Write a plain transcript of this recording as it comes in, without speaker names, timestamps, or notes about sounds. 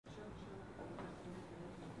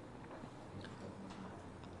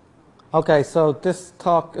Okay, so this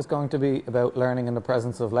talk is going to be about learning in the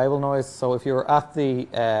presence of label noise. So if you were at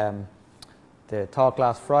the talk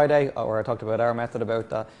last Friday, where I talked about our method about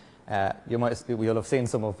that, you'll have seen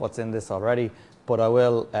some of what's in this already. But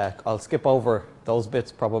I'll skip over those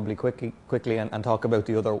bits probably quickly and talk about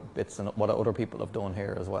the other bits and what other people have done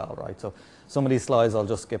here as well, right? So some of these slides I'll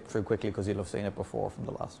just skip through quickly because you'll have seen it before from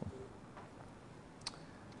the last one.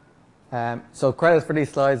 So credits for these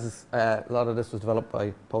slides is a lot of this was developed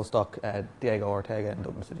by postdoc Diego Ortega in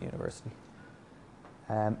Dublin City University.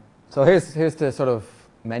 So here's the sort of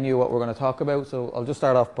menu what we're going to talk about. So I'll just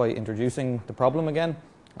start off by introducing the problem again,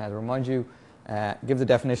 to remind you, give the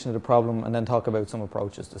definition of the problem, and then talk about some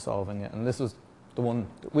approaches to solving it. And this was the one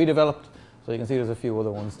that we developed, so you can see there's a few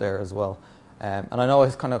other ones there as well. And I know I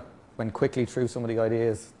kind of went quickly through some of the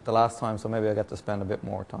ideas the last time, so maybe I get to spend a bit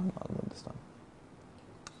more time on them this time.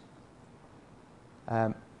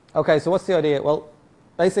 Okay, so what's the idea? Well,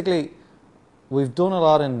 basically, we've done a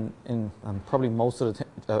lot in probably most of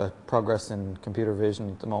the progress in computer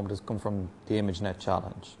vision at the moment has come from the ImageNet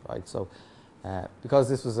challenge, right? So because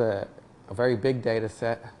this was a very big data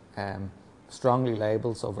set, strongly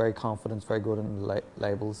labeled, so very confident, very good in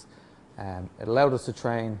labels, it allowed us to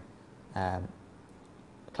train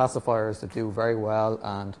classifiers that do very well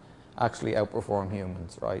and actually outperform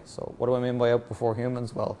humans, right? So what do I mean by outperform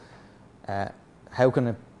humans? Well, how can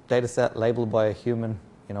a data set labeled by a human,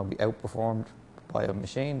 be outperformed by a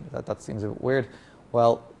machine? That seems a bit weird.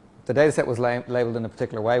 Well, the data set was labeled in a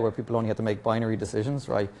particular way where people only had to make binary decisions,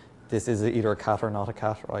 right? This is either a cat or not a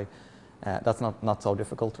cat, right? That's not so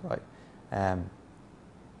difficult, right?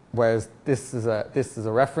 Whereas this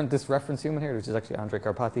reference human here, which is actually Andrei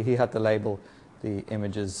Karpathy, he had to label the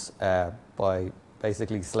images by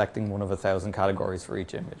basically selecting one of 1,000 categories for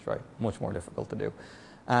each image, right? Much more difficult to do.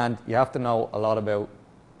 And you have to know a lot about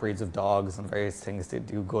breeds of dogs and various things to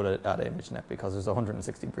do good at ImageNet, because there's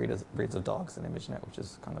 160 breeds of dogs in ImageNet, which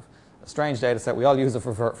is kind of a strange data set. We all use it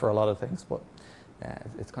for a lot of things, but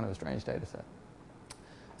it's kind of a strange data set.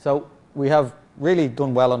 So we have really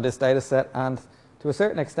done well on this data set, and to a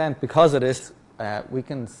certain extent, because of this, we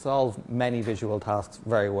can solve many visual tasks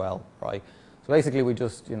very well, right? So basically, we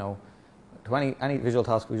just, to any visual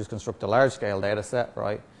task, we just construct a large-scale data set,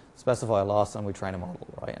 right? Specify a loss, and we train a model,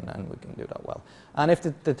 right? And then we can do that well. And if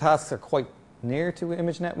the tasks are quite near to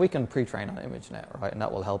ImageNet, we can pre-train on ImageNet, right? And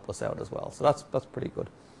that will help us out as well. So that's pretty good.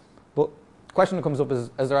 But the question that comes up is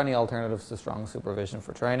there any alternatives to strong supervision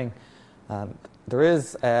for training? And there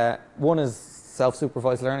is. One is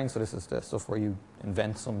self-supervised learning. So this is the stuff where you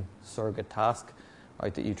invent some surrogate task,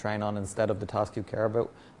 right, that you train on instead of the task you care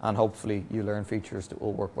about, and hopefully you learn features that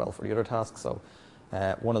will work well for the other tasks. So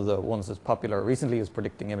one of the ones that's popular recently is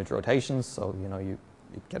predicting image rotations. So you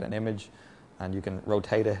get an image and you can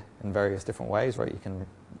rotate it in various different ways, right? You can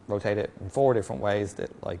rotate it in 4 different ways that,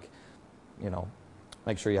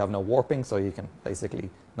 make sure you have no warping. So you can basically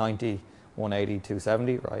 90, 180,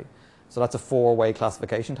 270, right? So that's a 4-way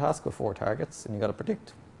classification task with 4 targets, and you got to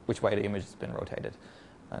predict which way the image has been rotated.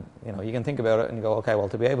 And you can think about it and you go, okay, well,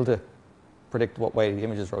 to be able to predict what way the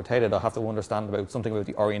image is rotated, I have to understand something about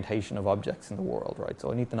the orientation of objects in the world, right?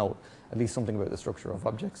 So I need to know at least something about the structure of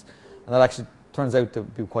objects. And that actually turns out to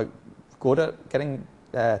be quite good at getting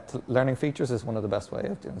learning features. Is one of the best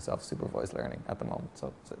ways of doing self-supervised learning at the moment.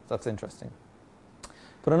 So that's interesting.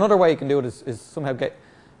 But another way you can do it is somehow get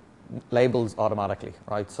labels automatically,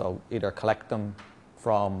 right? So either collect them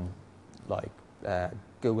from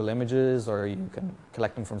Google Images, or you can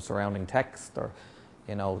collect them from surrounding text, or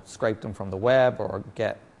scrape them from the web, or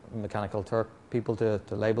get Mechanical Turk people to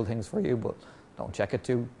label things for you, but don't check it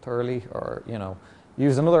too thoroughly, or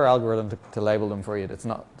use another algorithm to label them for you that's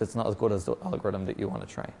not as good as the algorithm that you want to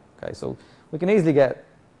train. Okay, so we can easily get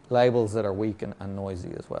labels that are weak and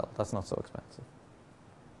noisy as well. That's not so expensive.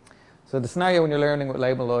 So the scenario when you're learning with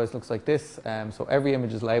label noise looks like this. So every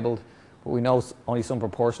image is labeled, but we know only some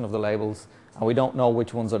proportion of the labels, and we don't know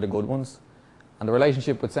which ones are the good ones. And the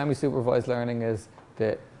relationship with semi-supervised learning is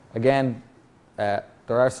that, again, there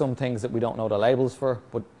are some things that we don't know the labels for,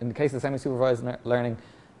 but in the case of semi-supervised learning,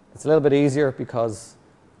 it's a little bit easier because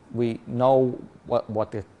we know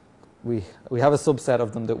we have a subset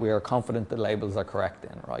of them that we are confident the labels are correct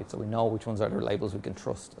in, right? So we know which ones are the labels we can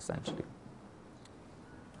trust, essentially.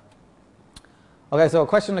 Okay, so a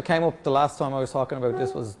question that came up the last time I was talking about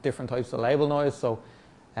this was different types of label noise. So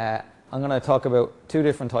I'm going to talk about 2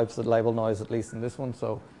 different types of label noise, at least in this one.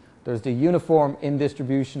 So there's the uniform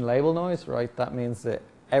in-distribution label noise, right? That means that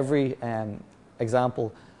every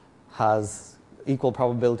example has equal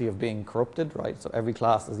probability of being corrupted, right? So every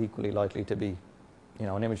class is equally likely to be,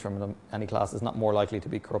 an image from any class is not more likely to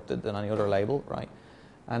be corrupted than any other label, right?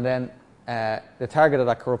 And then the target of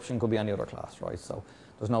that corruption could be any other class, right? So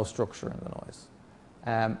there's no structure in the noise.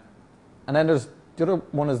 And then the other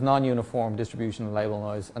one is non-uniform distribution and label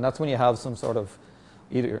noise, and that's when you have some sort of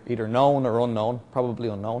either known or unknown, probably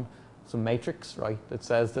unknown, some matrix, right, that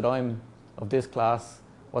says that I'm of this class.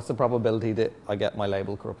 What's the probability that I get my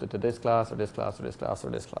label corrupted to this class or this class or this class or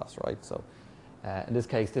this class, right? So in this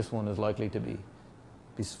case, this one is likely to be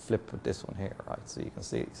flipped with this one here, right? So you can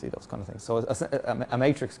see those kind of things. So a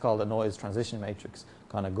matrix called a noise transition matrix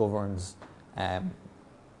kind of governs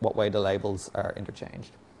what way the labels are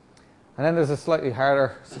interchanged. And then there's a slightly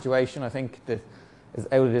harder situation, I think, that is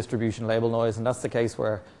out of distribution label noise, and that's the case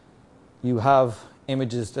where you have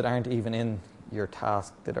images that aren't even in your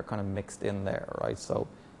task that are kind of mixed in there, right? So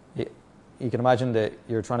you can imagine that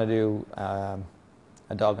you're trying to do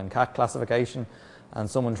a dog and cat classification, and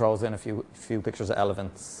someone throws in a few pictures of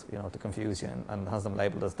elephants, you know, to confuse you, and has them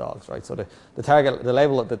labeled as dogs, right? So the target, the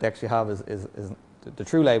label that they actually have is the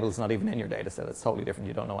true label is not even in your data set. It's totally different.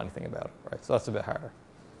 You don't know anything about it, right? So that's a bit harder.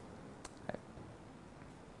 Okay.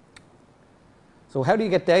 So how do you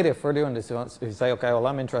get data for doing this? You say, okay, well,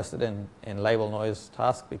 I'm interested in label noise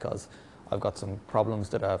task because I've got some problems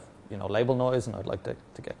that have, you know, label noise, and I'd like to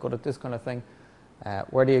get good at this kind of thing.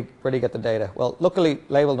 Where do you get the data? Well, luckily,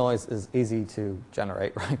 label noise is easy to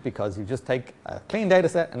generate, right? Because you just take a clean data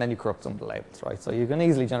set and then you corrupt some of the labels, right? So you can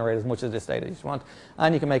easily generate as much of this data as you want,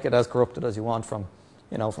 and you can make it as corrupted as you want from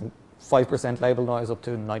 5% label noise up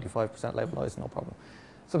to 95% label noise, no problem.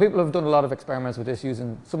 So people have done a lot of experiments with this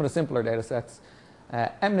using some of the simpler data sets.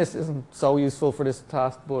 MNIST isn't so useful for this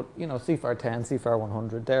task, but CFAR 10, CFAR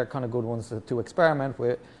 100, they're kind of good ones to experiment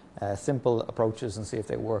with. Simple approaches and see if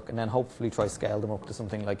they work, and then hopefully try scale them up to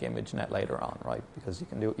something like ImageNet later on, right? Because you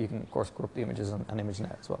can of course corrupt the images on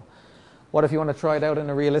ImageNet as well. What if you want to try it out in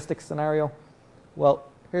a realistic scenario? Well,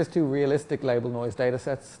 here's two realistic label noise data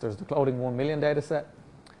sets. There's the Clothing 1 million data set,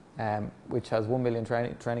 which has 1 million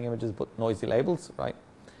training images but noisy labels, right?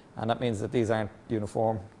 And that means that these aren't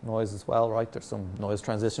uniform noise as well, right? There's some noise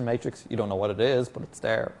transition matrix. You don't know what it is, but it's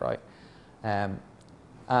there, right? And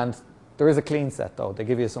there is a clean set, though. They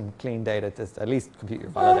give you some clean data to at least compute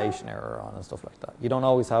your validation error on and stuff like that. You don't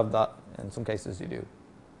always have that. In some cases, you do.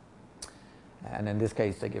 And in this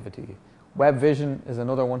case, they give it to you. Web Vision is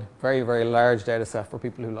another one. Very, very large data set for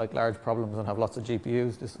people who like large problems and have lots of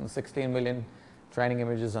GPUs. This one's 16 million training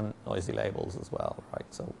images and noisy labels as well, right?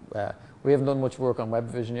 So we haven't done much work on Web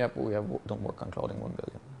Vision yet, but we have done work on Clothing 1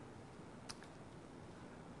 billion.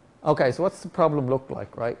 Okay, so what's the problem look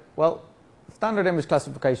like, right? Well, standard image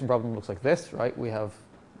classification problem looks like this, right? We want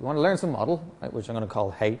to learn some model, right, which I'm going to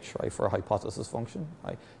call H, right, for a hypothesis function,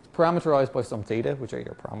 right? It's parameterized by some theta, which are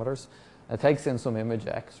your parameters. And it takes in some image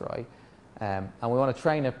X, right? And we want to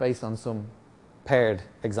train it based on some paired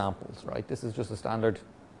examples, right? This is just a standard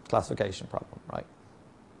classification problem, right?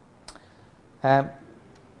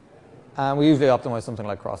 And we usually optimize something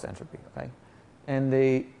like cross entropy, okay? In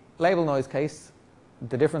the label noise case,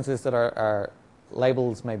 the difference is that our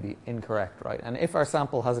labels may be incorrect, right? And if our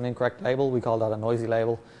sample has an incorrect label, we call that a noisy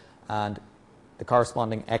label, and the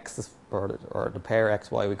corresponding X or the pair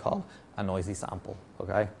XY we call a noisy sample,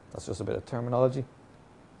 okay? That's just a bit of terminology.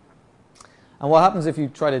 And what happens if you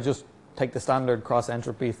try to just take the standard cross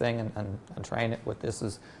entropy thing and train it with this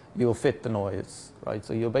is you'll fit the noise, right?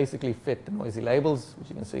 So you'll basically fit the noisy labels, which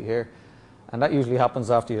you can see here, and that usually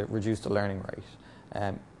happens after you reduce the learning rate.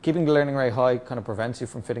 Keeping the learning rate high kind of prevents you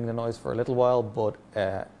from fitting the noise for a little while, but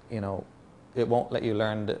it won't let you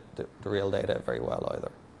learn the real data very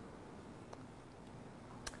well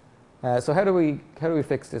either. So how do we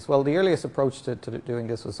fix this? Well, the earliest approach to doing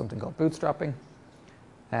this was something called bootstrapping.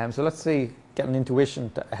 So let's see, get an intuition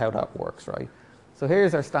to how that works, right? So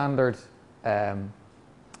here's our standard CNN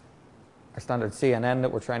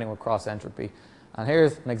that we're training with cross entropy. And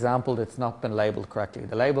here's an example that's not been labeled correctly.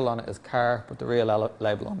 The label on it is car, but the real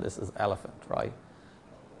label on this is elephant, right?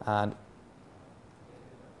 And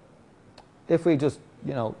if we just,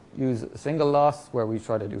 use a single loss where we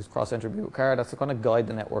try to do cross entropy with car, that's going to guide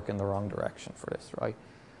the network in the wrong direction for this, right?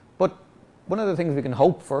 But one of the things we can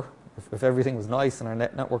hope for, if everything was nice and our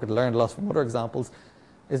network had learned a lot from other examples,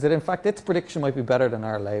 is that in fact its prediction might be better than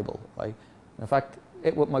our label, right? In fact,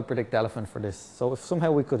 it might predict elephant for this. So if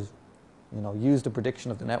somehow we could use the prediction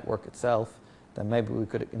of the network itself, then maybe we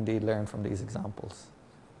could indeed learn from these examples.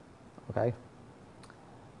 Okay?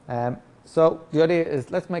 So the idea is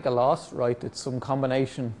let's make a loss, right? It's some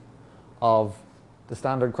combination of the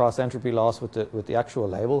standard cross entropy loss with the actual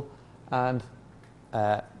label and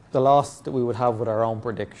the loss that we would have with our own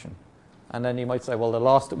prediction. And then you might say, well, the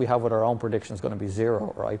loss that we have with our own prediction is going to be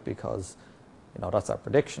 0, right? Because that's our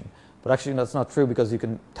prediction. But actually that's not true, because you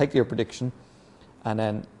can take your prediction and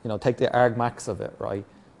then, take the argmax of it, right?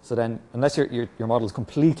 So then, unless your model is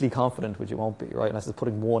completely confident, which it won't be, right? Unless it's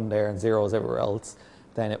putting 1 there and zeros everywhere else,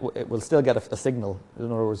 then it will still get a signal. In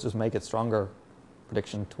other words, just make it stronger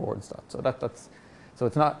prediction towards that. So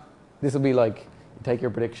it's not, this will be like you take your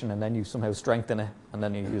prediction and then you somehow strengthen it and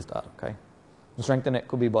then you use that, okay? And strengthen it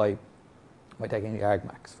could be by taking the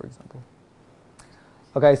argmax, for example.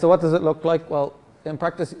 Okay, so what does it look like? Well, in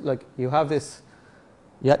practice, like you have this,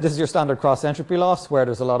 this is your standard cross entropy loss, where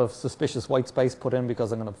there's a lot of suspicious white space put in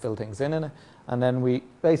because I'm going to fill things in it. And then we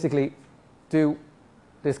basically do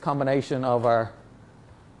this combination of our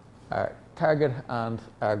target and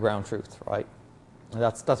our ground truth, right? And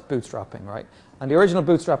that's bootstrapping, right? And the original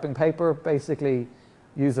bootstrapping paper basically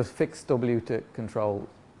uses fixed W to control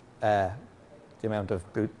the amount of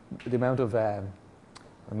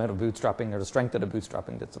bootstrapping, or the strength of the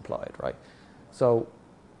bootstrapping that's applied, right? So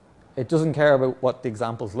it doesn't care about what the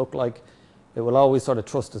examples look like. It will always sort of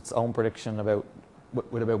trust its own prediction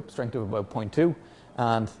with about strength of about 0.2,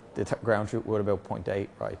 and the ground truth with about 0.8,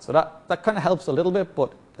 right? So that kind of helps a little bit,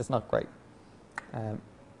 but it's not great.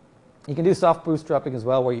 You can do soft bootstrapping as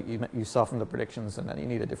well, where you soften the predictions and then you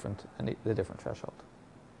need a different threshold.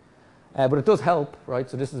 But it does help, right?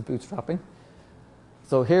 So this is bootstrapping.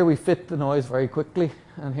 So here we fit the noise very quickly,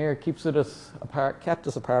 and here it kept us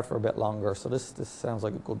apart for a bit longer. So this sounds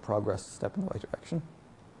like a good progress step in the right direction.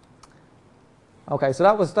 Okay, so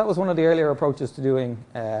that was one of the earlier approaches to doing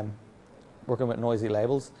working with noisy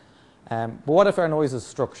labels. But what if our noise is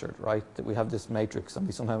structured, right? That we have this matrix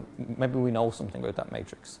and maybe we know something about that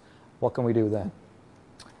matrix. What can we do then?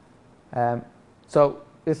 So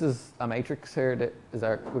this is a matrix here that is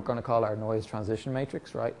we're going to call our noise transition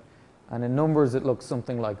matrix, right? And in numbers it looks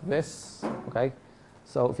something like this, okay?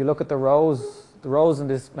 So if you look at the rows in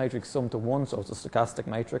this matrix sum to 1, so it's a stochastic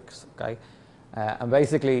matrix, okay? And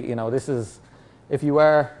basically, this is, if you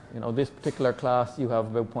are, this particular class, you have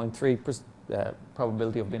about 0.3%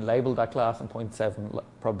 probability of being labeled that class and 0.7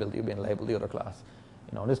 probability of being labeled the other class.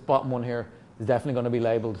 This bottom one here is definitely going to be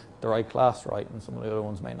labeled the right class, right? And some of the other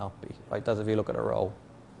ones may not be, right? That's if you look at a row.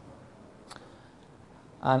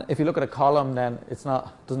 And if you look at a column, then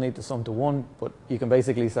doesn't need to sum to 1, but you can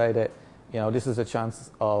basically say that, this is a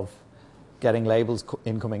chance of getting labels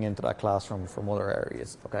coming into that class from other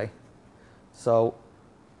areas, okay? So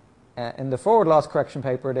in the forward loss correction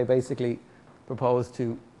paper, they basically propose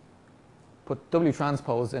to put W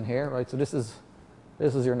transpose in here, right? So this is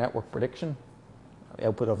your network prediction, the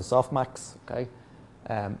output of a softmax, okay?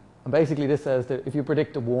 And basically this says that if you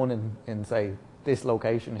predict a 1 in say, this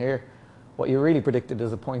location here, what you really predicted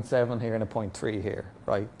is a 0.7 here and a 0.3 here,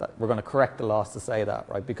 right? We're going to correct the loss to say that,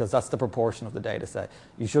 right? Because that's the proportion of the data set.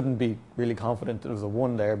 You shouldn't be really confident that there's a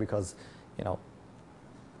 1 there because,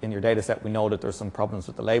 in your data set we know that there's some problems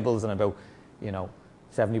with the labels, and about,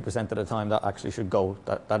 70% of the time that actually should go,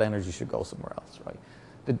 that energy should go somewhere else, right?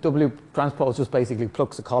 The W transpose just basically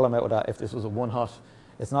plucks a column out of that. If this was a 1 hot,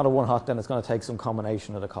 it's not a 1 hot, then it's going to take some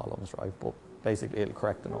combination of the columns, right? But basically it'll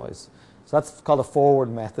correct the noise. So that's called a forward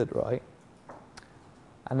method, right?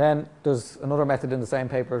 And then there's another method in the same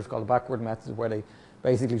paper, it's called a backward method, where they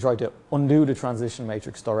basically try to undo the transition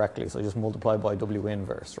matrix directly. So just multiply by W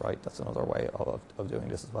inverse, right? That's another way of doing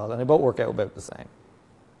this as well. And they both work out about the same.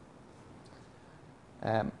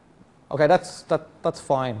 Okay, that's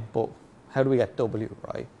fine, but how do we get W,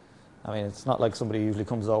 right? I mean, it's not like somebody usually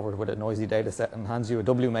comes over with a noisy data set and hands you a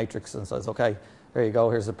W matrix and says, okay, here you go,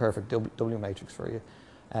 here's a perfect W matrix for you.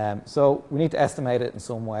 So we need to estimate it in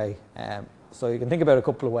some way. So you can think about a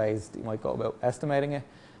couple of ways that you might go about estimating it.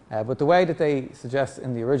 But the way that they suggest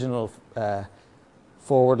in the original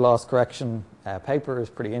forward loss correction paper is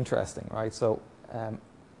pretty interesting, right? So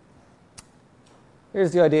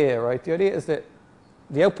here's the idea, right? The idea is that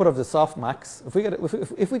the output of the softmax,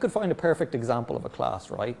 if we could find a perfect example of a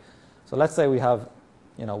class, right? So let's say we have,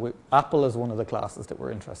 Apple is one of the classes that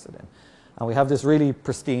we're interested in. And we have this really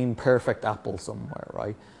pristine, perfect apple somewhere,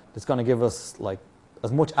 right? That's going to give us like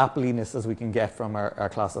as much appliness as we can get from our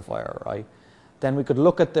classifier, right? Then we could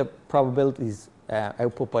look at the probabilities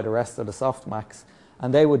output by the rest of the softmax,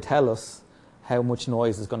 and they would tell us how much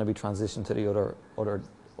noise is going to be transitioned to the other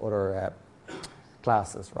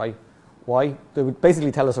classes, right? Why? They would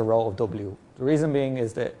basically tell us a row of W. The reason being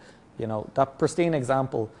is that, that pristine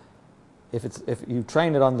example, if you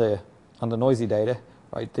train it on the noisy data,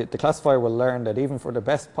 right, the classifier will learn that even for the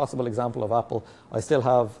best possible example of Apple, I still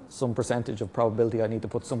have some percentage of probability I need to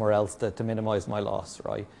put somewhere else to minimize my loss,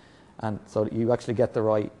 right? And so you actually get the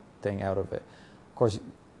right thing out of it. Of course,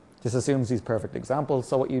 This assumes these perfect examples.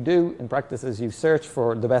 So what you do in practice is you search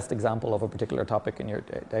for the best example of a particular topic in your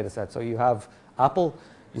data set. So you have Apple.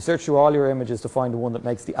 You search through all your images to find the one that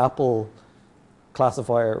makes the Apple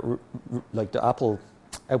classifier, like the Apple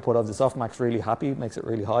output of the softmax, really happy, makes it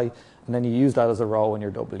really high. And then you use that as a row in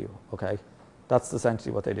your W. Okay, that's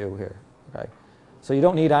essentially what they do here. Okay, so you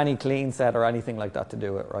don't need any clean set or anything like that to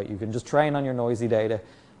do it, right? You can just train on your noisy data,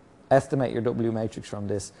 estimate your W matrix from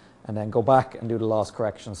this, and then go back and do the loss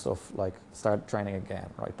correction stuff, like start training again,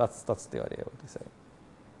 right? That's the idea, what they say.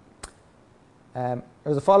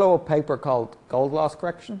 There's a follow-up paper called gold loss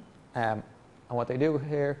correction, and what they do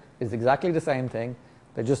here is exactly the same thing.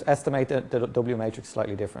 They just estimate the W matrix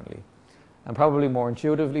slightly differently, and probably more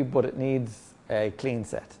intuitively, but it needs a clean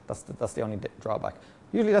set. That's the only drawback.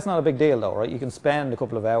 Usually that's not a big deal though, right? You can spend a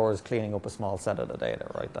couple of hours cleaning up a small set of the data,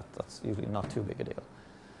 right? That's usually not too big a deal.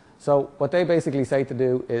 So what they basically say to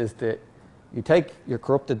do is that you take your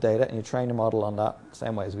corrupted data and you train a model on that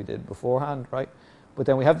same way as we did beforehand, right? But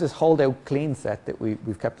then we have this holdout clean set that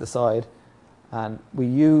we've kept aside, and we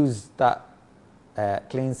use that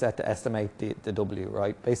clean set to estimate the W,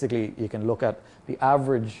 right? Basically, you can look at the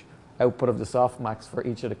average output of the softmax for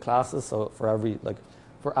each of the classes. So for every, like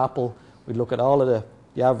for Apple, we'd look at all of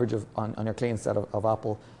the average on your clean set of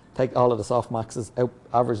Apple, take all of the softmaxes,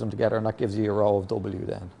 average them together, and that gives you a row of W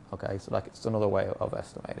then. Okay, so that's another way of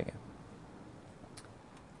estimating it.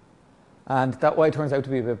 And that way turns out to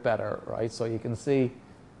be a bit better, right? So you can see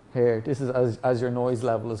here, this is as your noise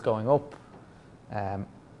level is going up, and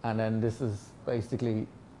then this is basically,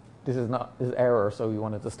 this is error, so you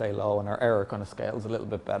want it to stay low, and our error kind of scales a little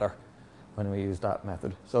bit better when we use that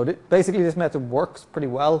method. So basically this method works pretty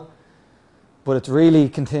well, but it's really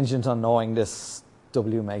contingent on knowing this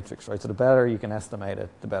W matrix, right? So the better you can estimate it,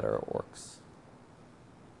 the better it works.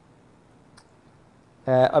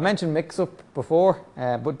 I mentioned mix-up before,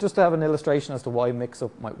 but just to have an illustration as to why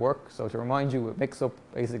mix-up might work. So to remind you, with mix-up,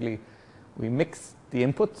 basically, we mix the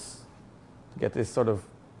inputs to get this sort of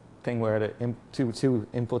thing where the two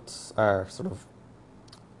inputs are sort of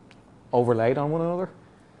overlaid on one another.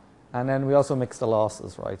 And then we also mix the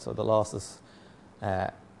losses, right? So the losses,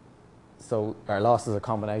 so our loss is a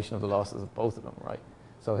combination of the losses of both of them, right?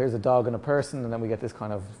 So here's a dog and a person, and then we get this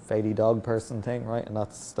kind of fadey dog person thing, right? And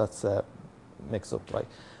that's mix up, right?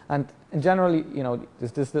 And generally, you know,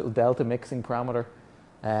 there's this little delta mixing parameter.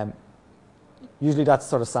 Usually that's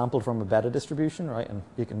sort of sampled from a beta distribution, right? And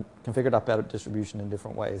you can configure that beta distribution in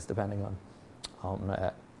different ways depending on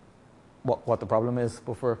what the problem is.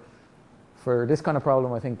 But for this kind of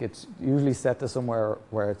problem, I think it's usually set to somewhere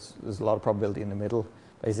where there's a lot of probability in the middle,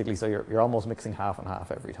 basically. So you're almost mixing half and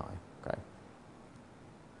half every time.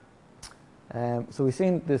 Okay. So we've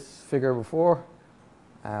seen this figure before.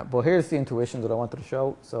 But here's the intuition that I wanted to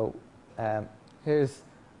show. So here's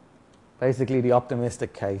basically the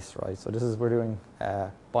optimistic case, right? So this is, we're doing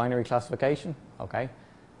binary classification, okay?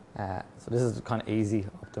 So this is kind of easy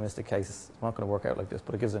optimistic case. It's not going to work out like this,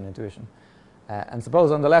 but it gives an intuition. And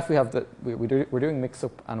suppose on the left we have we're doing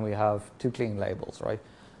mix-up, and we have two clean labels, right?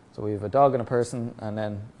 So we have a dog and a person, and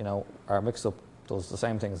then, you know, our mix-up does the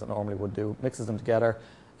same things that normally would do, mixes them together,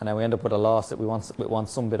 and then we end up with a loss that we want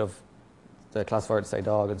some bit of the classifier to say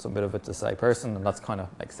dog and some bit of it to say person, and that's kind of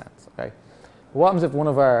makes sense, okay? But what happens if one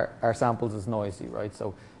of our samples is noisy, right?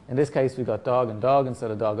 So in this case, we got dog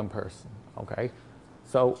instead of dog and person, okay?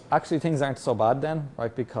 So actually things aren't so bad then,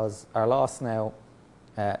 right? Because our loss now,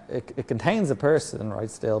 it contains a person,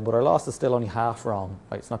 right, still, but our loss is still only half wrong,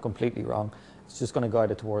 right? It's not completely wrong. It's just going to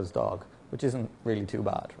guide it towards dog, which isn't really too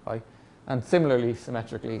bad, right? And similarly,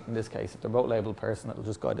 symmetrically, in this case, if they're both labeled person, it'll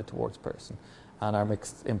just guide it towards person. And our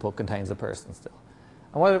mixed input contains a person still.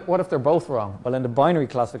 And what if they're both wrong? Well, in the binary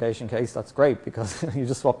classification case, that's great, because you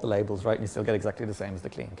just swap the labels, right, and you still get exactly the same as the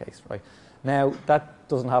clean case, right? Now, that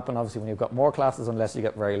doesn't happen, obviously, when you've got more classes, unless you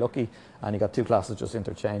get very lucky, and you've got two classes just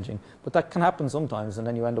interchanging. But that can happen sometimes, and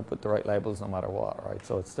then you end up with the right labels no matter what, right?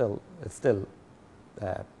 So it still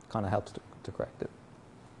kind of helps to correct it.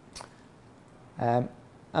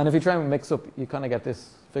 And if you try and mix up, you kind of get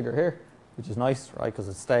this figure here, which is nice, right, because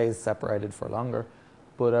it stays separated for longer.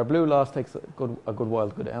 But our blue loss takes a good while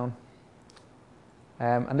to go down.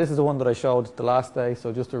 And this is the one that I showed the last day.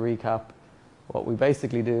 So just to recap, what we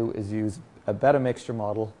basically do is use a beta mixture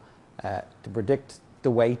model to predict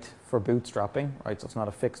the weight for bootstrapping, right? So it's not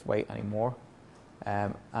a fixed weight anymore.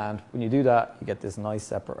 And when you do that, you get this nice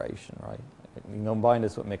separation, right? You can combine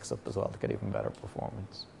this with mix-up as well to get even better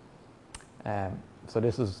performance. So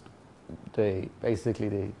this is basically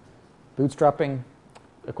the bootstrapping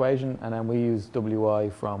equation, and then we use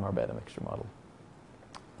WI from our beta mixture model.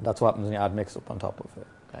 And that's what happens when you add mix-up on top of it,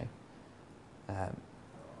 okay?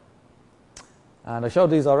 And I showed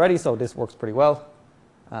these already, so this works pretty well.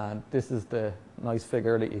 And this is the nice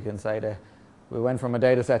figure that you can say that we went from a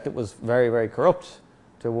data set that was very, very corrupt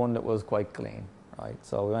to one that was quite clean, right?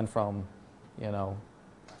 So we went from,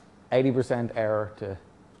 80% error to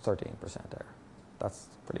 13% error. That's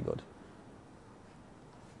pretty good.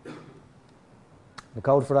 The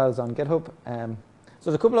code for that is on GitHub. So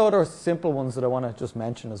there's a couple of other simple ones that I want to just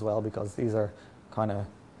mention as well, because these are kind of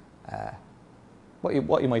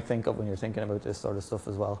what you might think of when you're thinking about this sort of stuff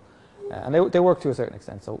as well. And they work to a certain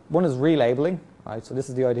extent. So one is relabeling, right? So this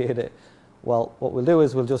is the idea that, well, what we'll do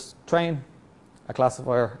is we'll just train a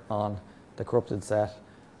classifier on the corrupted set,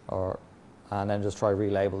 and then just try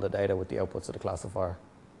relabel the data with the outputs of the classifier.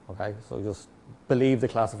 Okay, so just believe the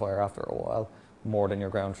classifier after a while more than your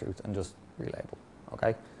ground truth and just relabel.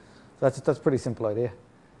 Okay, so that's a pretty simple idea.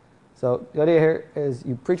 So the idea here is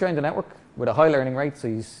you pre-train the network with a high learning rate, so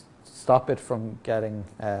you stop it from getting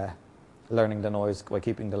learning the noise by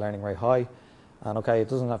keeping the learning rate high. And okay, it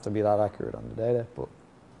doesn't have to be that accurate on the data, but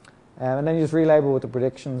and then you just relabel with the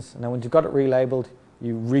predictions, and then once you've got it relabeled,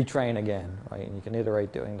 you retrain again, right? And you can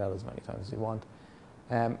iterate doing that as many times as you want.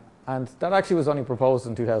 And that actually was only proposed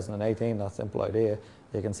in 2018, that simple idea.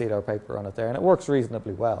 You can see our paper on it there, and it works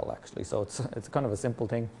reasonably well, actually. So it's kind of a simple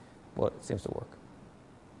thing, but it seems to work.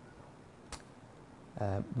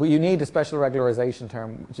 But you need a special regularization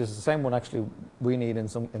term, which is the same one actually we need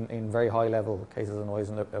in very high level cases of noise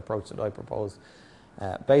in the approach that I propose.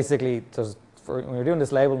 Basically, when you're doing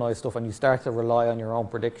this label noise stuff and you start to rely on your own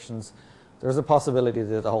predictions, there's a possibility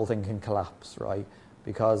that the whole thing can collapse, right?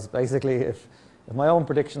 Because basically, if my own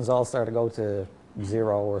predictions all start to go to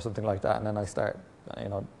 0 or something like that, and then I start,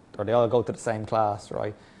 or they all go to the same class,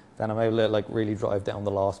 right? Then I'm able to like really drive down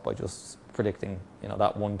the loss by just predicting,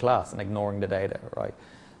 that one class and ignoring the data, right?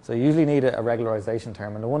 So you usually need a regularization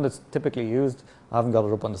term, and the one that's typically used, I haven't got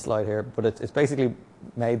it up on the slide here, but it's basically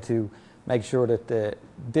made to make sure that the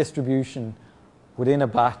distribution within a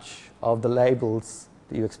batch of the labels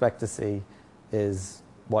that you expect to see is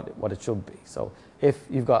what it should be. So if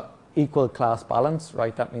you've got equal class balance,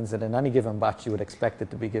 right, that means that in any given batch you would expect it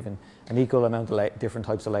to be given an equal amount of different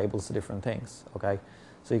types of labels to different things, okay?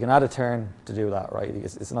 So you can add a term to do that, right?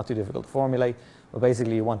 It's not too difficult to formulate, but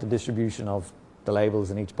basically you want the distribution of the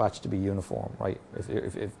labels in each batch to be uniform, right,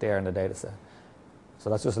 if they're in the data set. So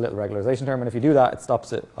that's just a little regularization term, and if you do that, it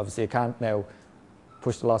stops it. Obviously, you can't now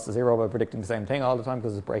push the loss to 0 by predicting the same thing all the time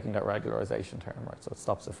because it's breaking that regularization term, right? So it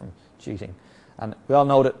stops it from cheating. And we all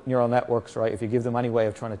know that neural networks, right, if you give them any way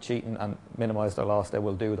of trying to cheat and minimize their loss, they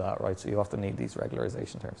will do that, right? So you often need these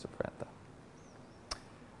regularization terms to prevent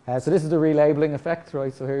that. So this is the relabeling effect,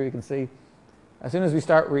 right? So here you can see, as soon as we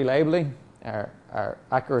start relabeling, our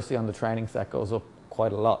accuracy on the training set goes up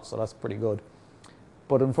quite a lot, so that's pretty good.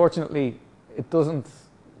 But unfortunately, it doesn't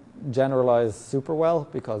generalize super well,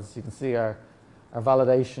 because you can see our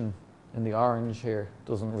validation in the orange here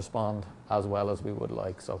doesn't respond as well as we would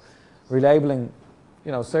like. So relabeling,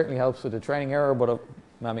 certainly helps with the training error, but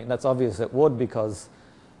I mean, that's obvious it would, because,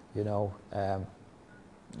 you now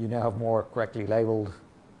have more correctly labeled,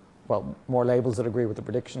 more labels that agree with the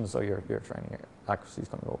predictions, so your training accuracy is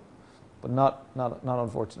going to go up. But not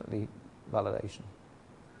unfortunately validation.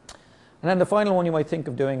 And then the final one you might think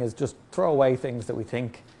of doing is just throw away things that we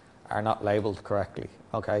think are not labeled correctly,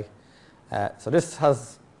 okay? So this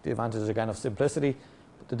has the advantage, again, of simplicity,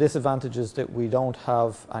 but the disadvantage is that we don't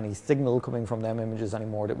have any signal coming from them images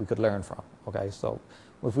anymore that we could learn from, okay? So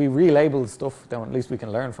if we relabel stuff, then at least we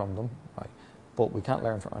can learn from them, right? But we can't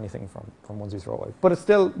learn from anything from ones we throw away. But it's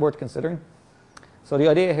still worth considering. So the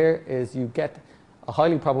idea here is you get a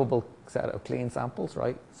highly probable set of clean samples,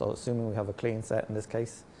 right? So assuming we have a clean set in this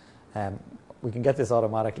case, we can get this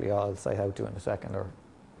automatically. I'll say how to in a second, or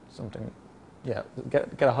something. Yeah,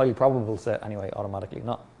 get a highly probable set anyway automatically,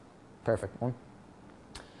 not perfect one.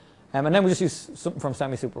 And then we just use something from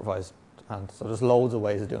semi-supervised. And so there's loads of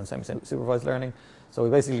ways of doing semi-supervised learning. So we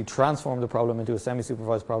basically transform the problem into a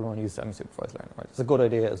semi-supervised problem and use semi-supervised learning, right? It's a good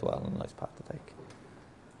idea as well, and a nice path to take.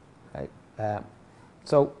 Right.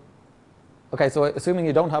 So assuming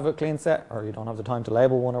you don't have a clean set, or you don't have the time to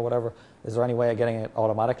label one or whatever, is there any way of getting it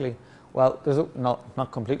automatically? Well, there's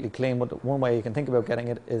not completely clean, but one way you can think about getting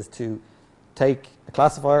it is to take a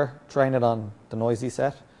classifier, train it on the noisy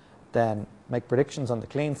set, then make predictions on the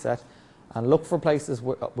clean set, and look for places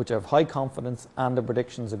which have high confidence and the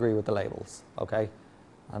predictions agree with the labels, okay?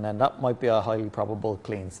 And then that might be a highly probable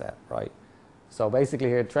clean set, right? So basically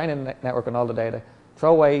here, train a network on all the data,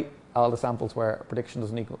 throw away all the samples where a prediction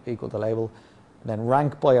doesn't equal the label, and then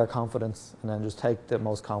rank by our confidence, and then just take the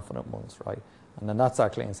most confident ones, right? And then that's our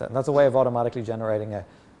clean set. And that's a way of automatically generating a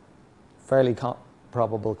fairly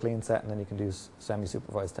probable clean set, and then you can do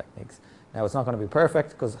semi-supervised techniques. Now, it's not going to be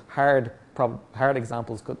perfect because hard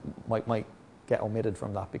examples might get omitted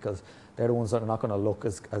from that because they're the ones that are not going to look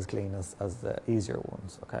as clean as the easier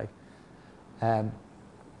ones. Okay. And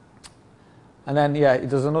then, yeah,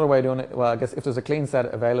 there's another way of doing it. Well, I guess if there's a clean set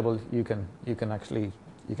available, you can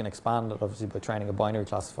expand it, obviously, by training a binary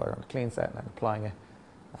classifier on the clean set and then applying it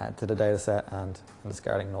to the data set and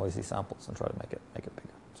discarding noisy samples and try to make it bigger.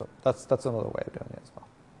 So that's another way of doing it as well.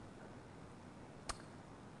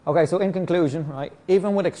 Okay, so in conclusion, right,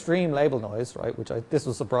 even with extreme label noise, right, this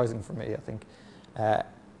was surprising for me, I think,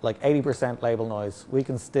 like 80% label noise, we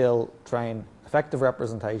can still train effective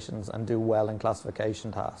representations and do well in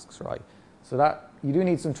classification tasks, right? So that you do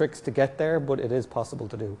need some tricks to get there, but it is possible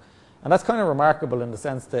to do. And that's kind of remarkable in the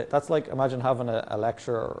sense that that's like, imagine having a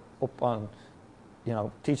lecturer up on,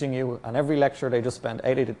 teaching you, and every lecture they just spend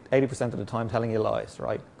 80% of the time telling you lies,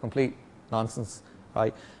 right? Complete nonsense,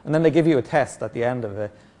 right? And then they give you a test at the end of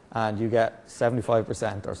it, and you get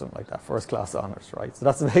 75% or something like that, first class honors, right? So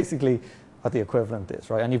that's basically what the equivalent is,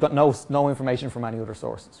 right? And you've got no information from any other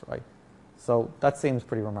sources, right? So that seems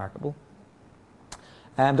pretty remarkable.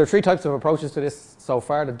 And there are three types of approaches to this so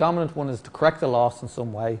far. The dominant one is to correct the loss in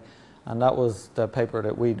some way, and that was the paper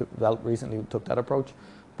that we developed recently, took that approach.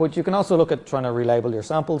 But you can also look at trying to relabel your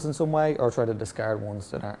samples in some way, or try to discard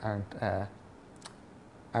ones that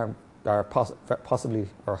are possibly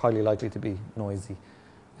or highly likely to be noisy.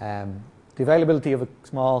 The availability of a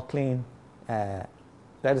small, clean data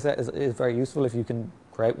set is very useful if you can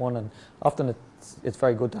create one, and often it's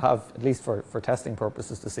very good to have, at least for testing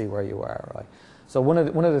purposes, to see where you are, right? So one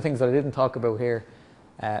of the things that I didn't talk about here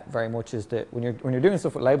very much is that when you're doing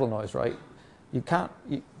stuff with label noise, right,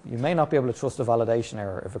 you may not be able to trust a validation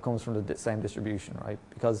error if it comes from the same distribution, right?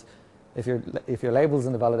 Because if your labels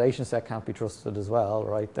in the validation set can't be trusted as well,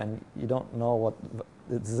 right, then you don't know what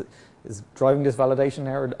is driving this validation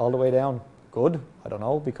error all the way down. Good, I don't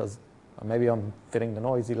know, because maybe I'm fitting the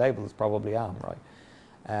noisy labels, probably am,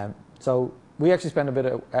 right? So we actually spend a bit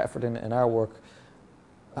of effort in our work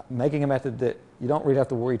making a method that you don't really have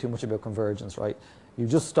to worry too much about convergence, right? You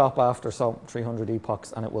just stop after some 300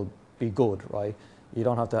 epochs and it will be good, right? You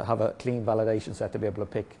don't have to have a clean validation set to be able to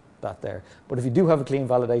pick that there. But if you do have a clean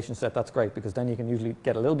validation set, that's great, because then you can usually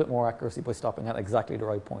get a little bit more accuracy by stopping at exactly the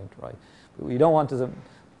right point, right? But what you don't want is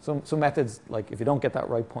some methods, like if you don't get that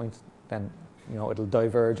right point, then it'll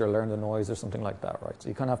diverge or learn the noise or something like that, right? So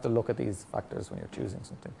you kind of have to look at these factors when you're choosing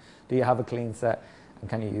something. Do you have a clean set, and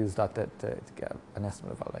can you use that to get an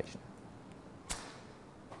estimate of validation?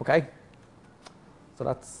 Okay, so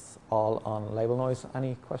that's all on label noise.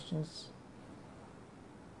 Any questions?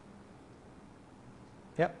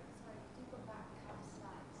 Yep. Sorry, could you go back a couple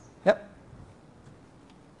slides? Yep.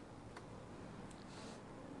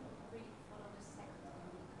 Really follow the second one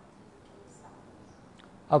when you come to the key samples.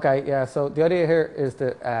 Okay, yeah, so the idea here is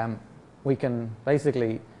that we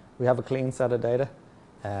have a clean set of data,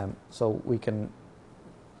 so we can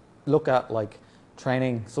look at like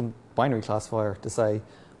training some binary classifier to say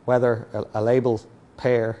whether a label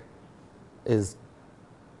pair is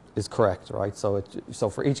correct, right? So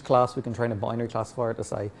for each class we can train a binary classifier to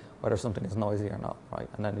say whether something is noisy or not, right?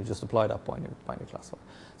 And then you just apply that binary classifier.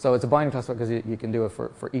 So it's a binary classifier because you can do it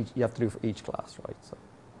for each, you have to do it for each class, right?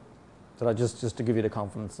 So that just to give you the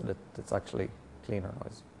confidence that it's actually clean or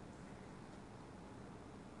noisy.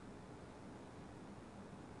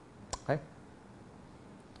 Okay.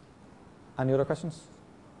 Any other questions?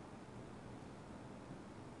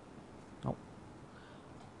 No.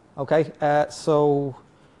 Okay, so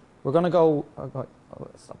we're going to go.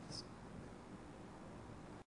 Let's stop this.